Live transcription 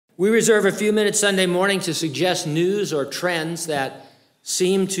We reserve a few minutes Sunday morning to suggest news or trends that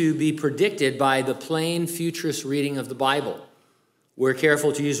seem to be predicted by the plain futurist reading of the Bible. We're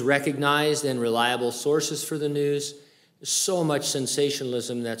careful to use recognized and reliable sources for the news. There's so much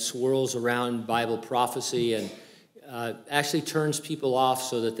sensationalism that swirls around Bible prophecy and actually turns people off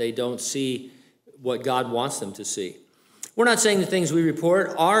so that they don't see what God wants them to see. We're not saying the things we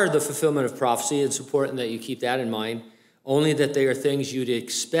report are the fulfillment of prophecy. It's important that you keep that in mind, only that they are things you'd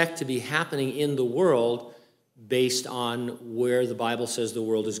expect to be happening in the world based on where the Bible says the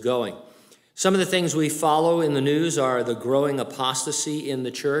world is going. Some of the things we follow in the news are the growing apostasy in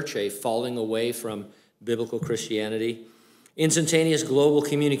the church, a falling away from biblical Christianity, instantaneous global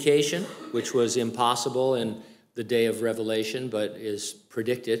communication, which was impossible in the day of Revelation, but is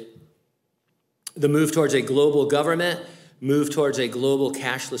predicted, the move towards a global government, move towards a global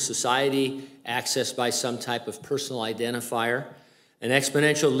cashless society, accessed by some type of personal identifier, an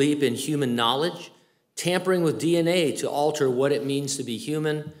exponential leap in human knowledge, tampering with DNA to alter what it means to be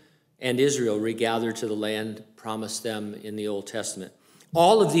human, and Israel regathered to the land promised them in the Old Testament.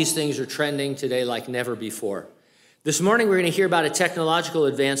 All of these things are trending today like never before. This morning, we're going to hear about a technological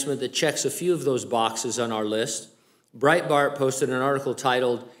advancement that checks a few of those boxes on our list. Breitbart posted an article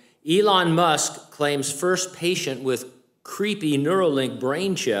titled, "Elon Musk claims first patient with creepy Neuralink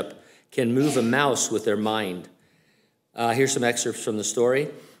brain chip can move a mouse with their mind." Here's some excerpts from the story.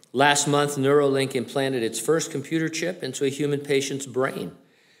 Last month, Neuralink implanted its first computer chip into a human patient's brain.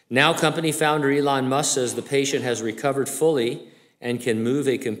 Now, company founder Elon Musk says the patient has recovered fully and can move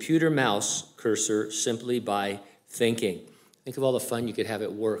a computer mouse cursor simply by thinking. Think of all the fun you could have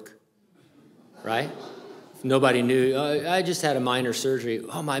at work, right? If nobody knew, I just had a minor surgery.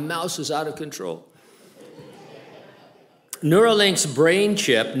 Oh, my mouse is out of control. Neuralink's brain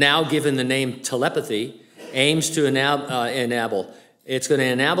chip, now given the name telepathy, aims to enable. It's going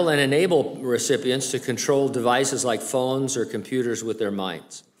to enable recipients to control devices like phones or computers with their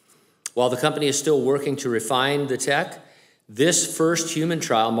minds. While the company is still working to refine the tech, this first human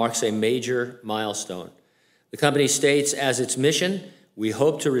trial marks a major milestone. The company states as its mission, we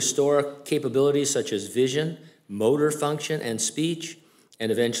hope to restore capabilities such as vision, motor function, and speech,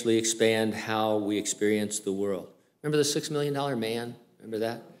 and eventually expand how we experience the world. Remember the $6 Million Man? Remember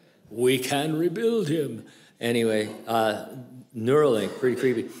that? We can rebuild him. Anyway, Neuralink, pretty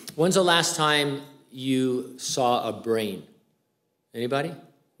creepy. When's the last time you saw a brain? Anybody?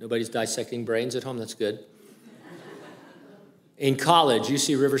 Nobody's dissecting brains at home? That's good. In college,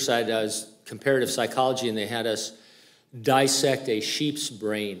 UC Riverside does comparative psychology, and they had us dissect a sheep's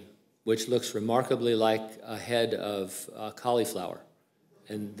brain, which looks remarkably like a head of cauliflower.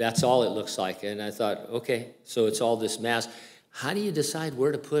 And that's all it looks like. And I thought, okay, so it's all this mass. How do you decide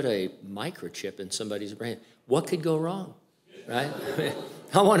where to put a microchip in somebody's brain? What could go wrong, right?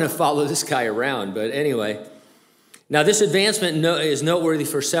 I want to follow this guy around, but anyway. Now, this advancement is noteworthy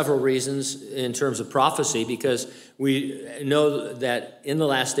for several reasons in terms of prophecy, because we know that in the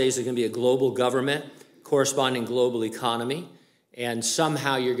last days there's going to be a global government, corresponding global economy, and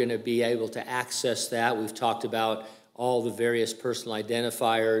somehow you're going to be able to access that. We've talked about all the various personal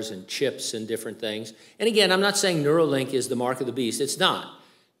identifiers and chips and different things. And again, I'm not saying Neuralink is the mark of the beast. It's not.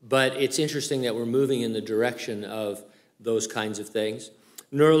 But it's interesting that we're moving in the direction of those kinds of things.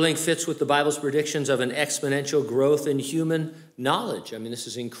 Neuralink fits with the Bible's predictions of an exponential growth in human knowledge. I mean, this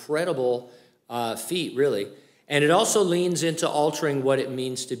is an incredible feat, really. And it also leans into altering what it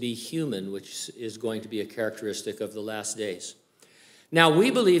means to be human, which is going to be a characteristic of the last days. Now,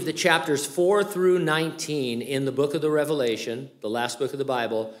 we believe that chapters 4 through 19 in the book of the Revelation, the last book of the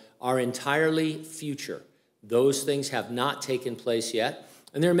Bible, are entirely future. Those things have not taken place yet.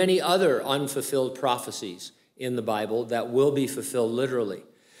 And there are many other unfulfilled prophecies in the Bible that will be fulfilled literally.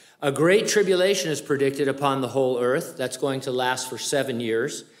 A great tribulation is predicted upon the whole earth. That's going to last for 7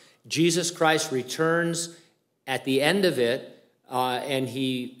 years. Jesus Christ returns at the end of it, and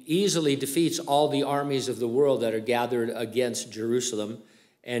he easily defeats all the armies of the world that are gathered against Jerusalem,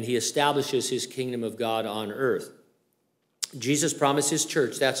 and he establishes his kingdom of God on earth. Jesus promised his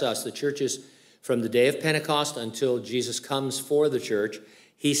church, that's us, the church is from the day of Pentecost until Jesus comes for the church.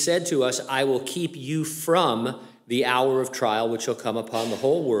 He said to us, I will keep you from the hour of trial which shall come upon the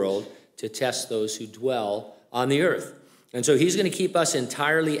whole world to test those who dwell on the earth. And so he's going to keep us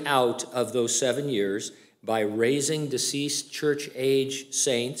entirely out of those 7 years by raising deceased church age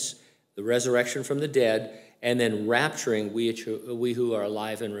saints, the resurrection from the dead, and then rapturing we who are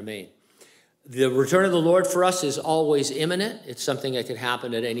alive and remain. The return of the Lord for us is always imminent. It's something that could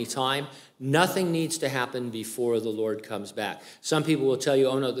happen at any time. Nothing needs to happen before the Lord comes back. Some people will tell you,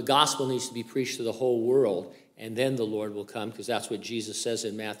 oh no, the gospel needs to be preached to the whole world, and then the Lord will come, because that's what Jesus says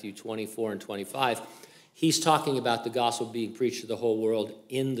in Matthew 24 and 25. He's talking about the gospel being preached to the whole world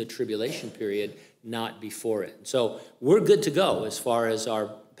in the tribulation period, not before it. So we're good to go as far as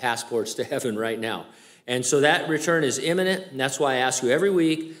our passports to heaven right now. And so that return is imminent, and that's why I ask you every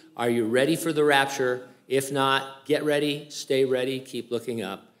week, are you ready for the rapture? If not, get ready, stay ready, keep looking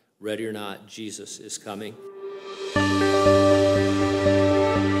up. Ready or not, Jesus is coming.